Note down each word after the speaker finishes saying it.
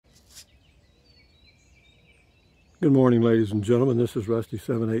Good morning, ladies and gentlemen. This is Rusty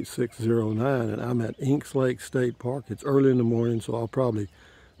 78609, and I'm at Inks Lake State Park. It's early in the morning, so I'll probably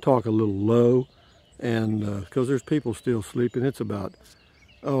talk a little low, and because there's people still sleeping. It's about,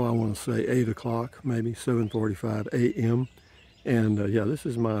 I want to say 8 o'clock, maybe 7:45 a.m. And yeah, this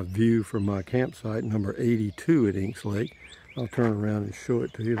is my view from my campsite, number 82 at Inks Lake. I'll turn around and show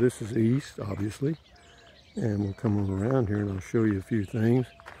it to you. This is east, obviously, and we'll come on around here and I'll show you a few things.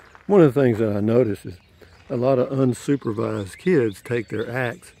 One of the things that I noticed is a lot of unsupervised kids take their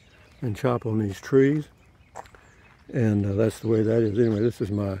axe and chop on these trees, and that's the way that is. Anyway, this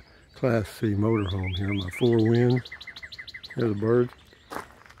is my Class C motorhome here, my Four Winds. There's the birds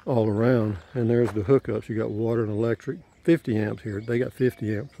all around, and there's the hookups. You got water and electric, 50 amps here. They got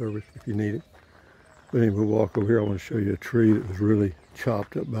 50 amp service if you need it. But anyway, we'll walk over here. I want to show you a tree that was really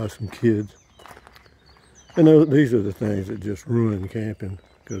chopped up by some kids. And these are the things that just ruin camping,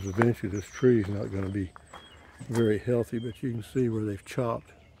 because eventually this tree is not going to be very healthy, but you can see where they've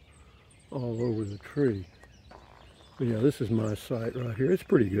chopped all over the tree. But yeah, this is my site right here. It's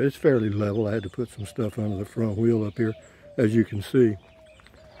pretty good. It's fairly level. I had to put some stuff under the front wheel up here, as you can see.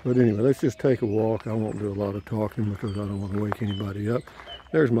 But anyway, let's just take a walk. I won't do a lot of talking because I don't want to wake anybody up.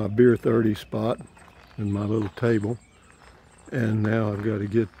 There's my Beer 30 spot and my little table. And now I've got to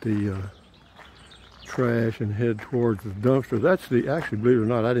get the trash and head towards the dumpster. That's actually, believe it or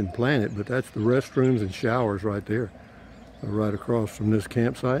not, I didn't plan it, but that's the restrooms and showers right there, right across from this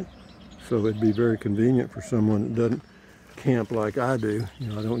campsite. So it'd be very convenient for someone that doesn't camp like I do. You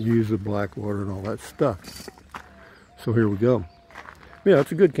know, I don't use the black water and all that stuff. So here we go. Yeah,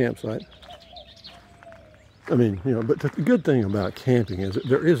 it's a good campsite. I mean, you know, but the good thing about camping is that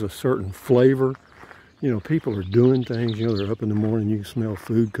there is a certain flavor. You know, people are doing things, you know, they're up in the morning, you can smell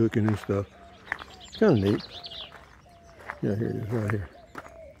food cooking and stuff. Kind of neat. Yeah, here it is right here.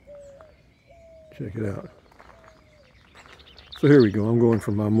 Check it out. So here we go. I'm going for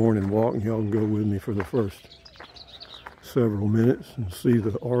my morning walk, and y'all can go with me for the first several minutes and see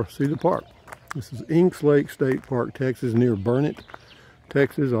the park. This is Inks Lake State Park, Texas, near Burnet,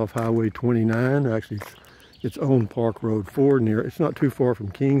 Texas, off Highway 29. Actually, it's on Park Road 4 near. It's not too far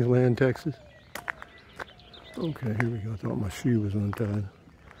from Kingsland, Texas. Okay, here we go. I thought my shoe was untied.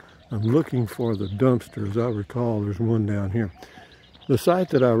 I'm looking for the dumpster. As I recall, there's one down here. The site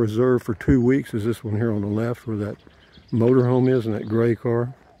that I reserved for 2 weeks is this one here on the left, where that motorhome is and that gray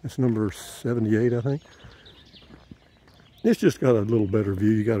car. It's number 78, I think. It's just got a little better view.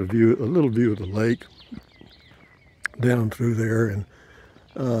 You got a little view of the lake down through there. And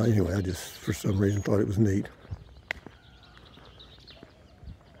anyway, I just, for some reason, thought it was neat.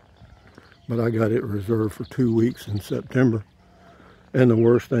 But I got it reserved for 2 weeks in September. And the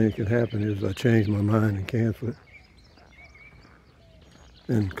worst thing that could happen is I change my mind and cancel it.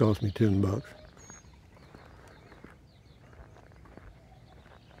 And it cost me $10.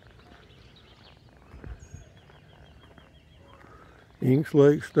 Inks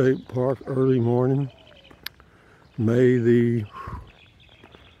Lake State Park, early morning, May the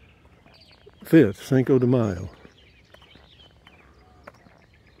 5th, Cinco de Mayo.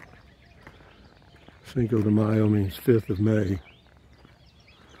 Cinco de Mayo means 5th of May.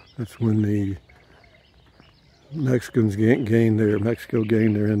 That's when the Mexico gained their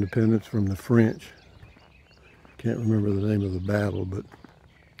independence from the French. Can't remember the name of the battle, but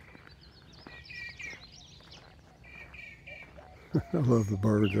I love the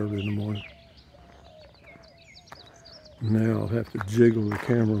birds early in the morning. Now I'll have to jiggle the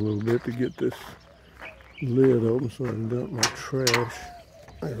camera a little bit to get this lid open so I can dump my trash.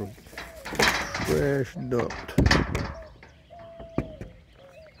 There, trash dumped.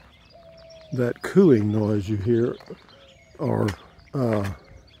 That cooing noise you hear are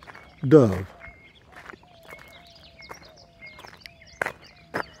dove.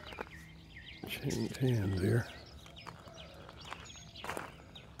 Change hands here.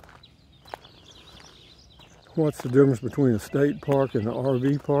 What's the difference between a state park and an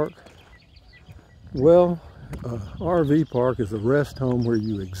RV park? Well, RV park is a rest home where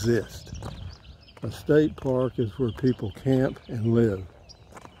you exist. A state park is where people camp and live.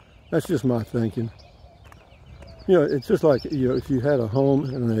 That's just my thinking. You know, it's just like, you know, if you had a home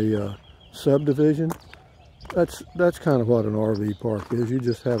in a subdivision, that's kind of what an RV park is. You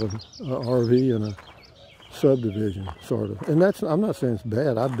just have an RV in a subdivision, sort of. And I'm not saying it's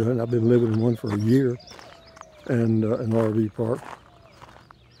bad. I've been living in one for a year, and an RV park.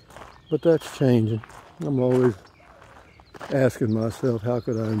 But that's changing. I'm always asking myself, how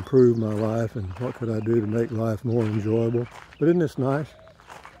could I improve my life and what could I do to make life more enjoyable? But isn't this nice?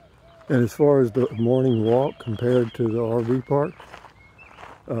 And as far as the morning walk compared to the RV park,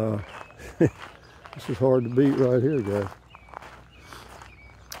 This is hard to beat right here, guys.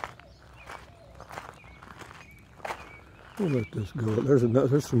 We'll let this go.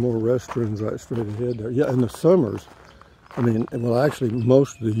 There's some more restrooms right straight ahead there. Yeah, in the summers, I mean, well, actually,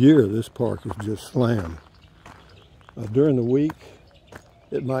 most of the year, this park is just slammed. During the week,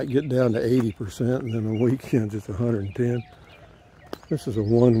 it might get down to 80%, and then the weekends it's 110. This is a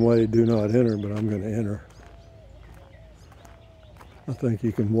one-way do not enter, but I'm going to enter. I think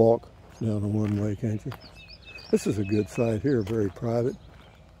you can walk down a one-way, can't you? This is a good site here, very private.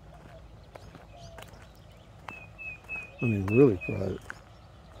 I mean, really private.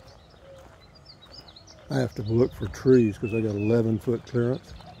 I have to look for trees because I got 11-foot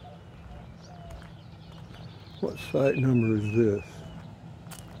clearance. What site number is this?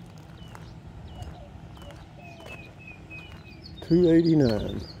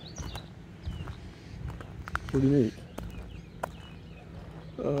 289. Pretty neat.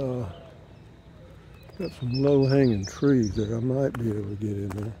 Got some low-hanging trees there. I might be able to get in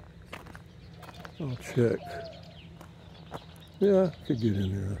there. I'll check. Yeah, I could get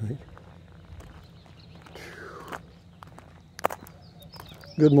in there, I think.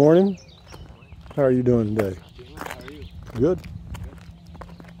 Good morning. How are you doing today? How are you? Good.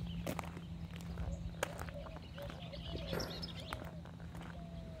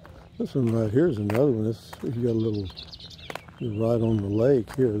 This one right here is another one. This, you got a little, you're right on the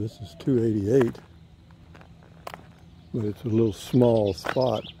lake here. This is 288, but it's a little small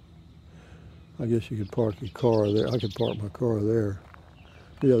spot. I guess you could park your car there. I could park my car there.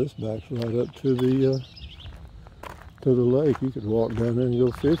 Yeah, this backs right up to the lake. You could walk down there and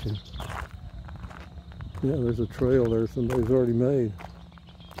go fishing. Yeah, there's a trail there somebody's already made.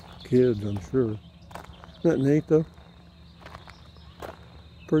 Kids, I'm sure. Isn't that neat, though?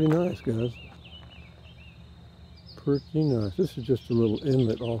 Pretty nice, guys. Pretty nice. This is just a little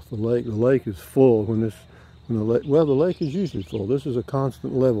inlet off the lake. The lake is full when the lake, well, the lake is usually full. This is a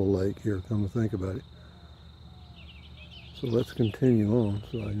constant level lake here, come to think about it. So let's continue on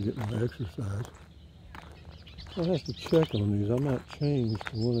so I can get my exercise. I'll have to check on these. I might change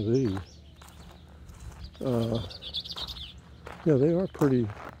to one of these. Yeah, they are pretty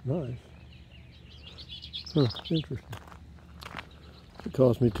nice. Huh, interesting. It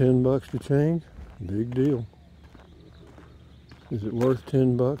cost me 10 bucks to change. Big deal. Is it worth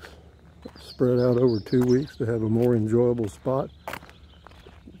 10 bucks? Spread out over 2 weeks to have a more enjoyable spot?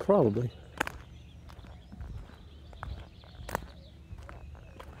 Probably.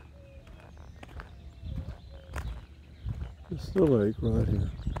 It's the lake right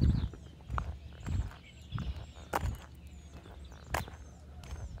here.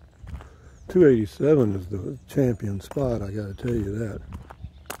 .287 is the champion spot, I gotta tell you that.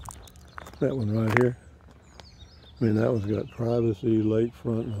 That one right here. I mean, that one's got privacy,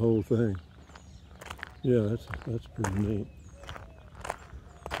 lakefront, and the whole thing. Yeah, that's pretty neat.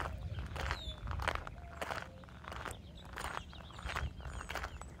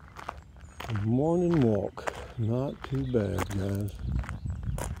 A morning walk. Not too bad, guys.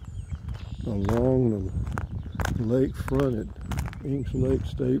 Along the lakefront at Inks Lake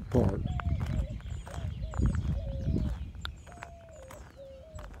State Park.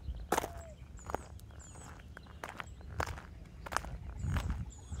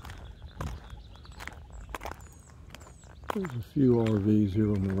 There's a few RVs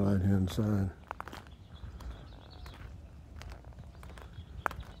here on the right-hand side.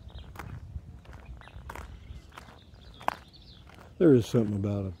 There is something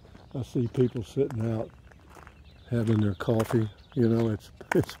about them. I see people sitting out having their coffee. You know,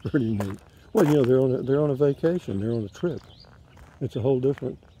 it's pretty neat. Well, you know, they're on a vacation. They're on a trip. It's a whole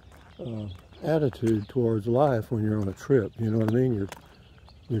different attitude towards life when you're on a trip. You know what I mean?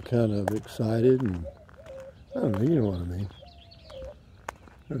 You're kind of excited and I don't know. You know what I mean?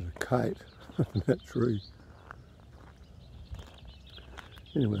 There's a kite in that tree.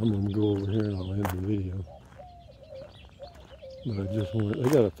 Anyway, I'm gonna go over here and I'll end the video. But I just wanted, they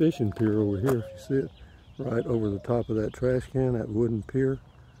got a fishing pier over here, if you see it, right over the top of that trash can, that wooden pier.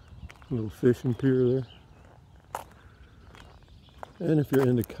 A little fishing pier there. And if you're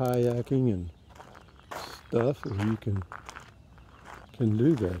into kayaking and stuff, you can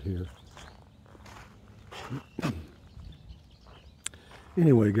do that here.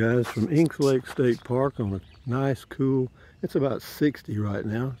 Anyway, guys, from Inks Lake State Park on a nice, cool, it's about 60 right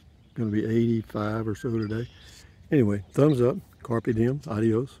now. It's going to be 85 or so today. Anyway, thumbs up. Carpe diem,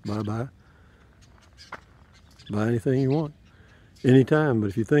 adios, bye-bye. Buy anything you want, anytime.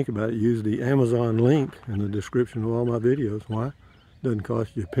 But if you think about it, use the Amazon link in the description of all my videos. Why? Doesn't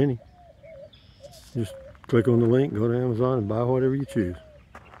cost you a penny. Just click on the link, go to Amazon, and buy whatever you choose.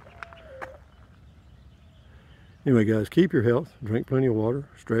 Anyway, guys, keep your health, drink plenty of water,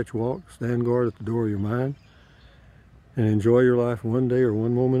 stretch, walk, stand guard at the door of your mind, and enjoy your life one day or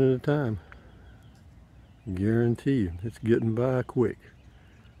one moment at a time. Guarantee you, it's getting by quick.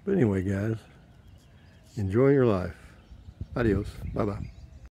 But anyway, guys, enjoy your life. Adios. Bye-bye.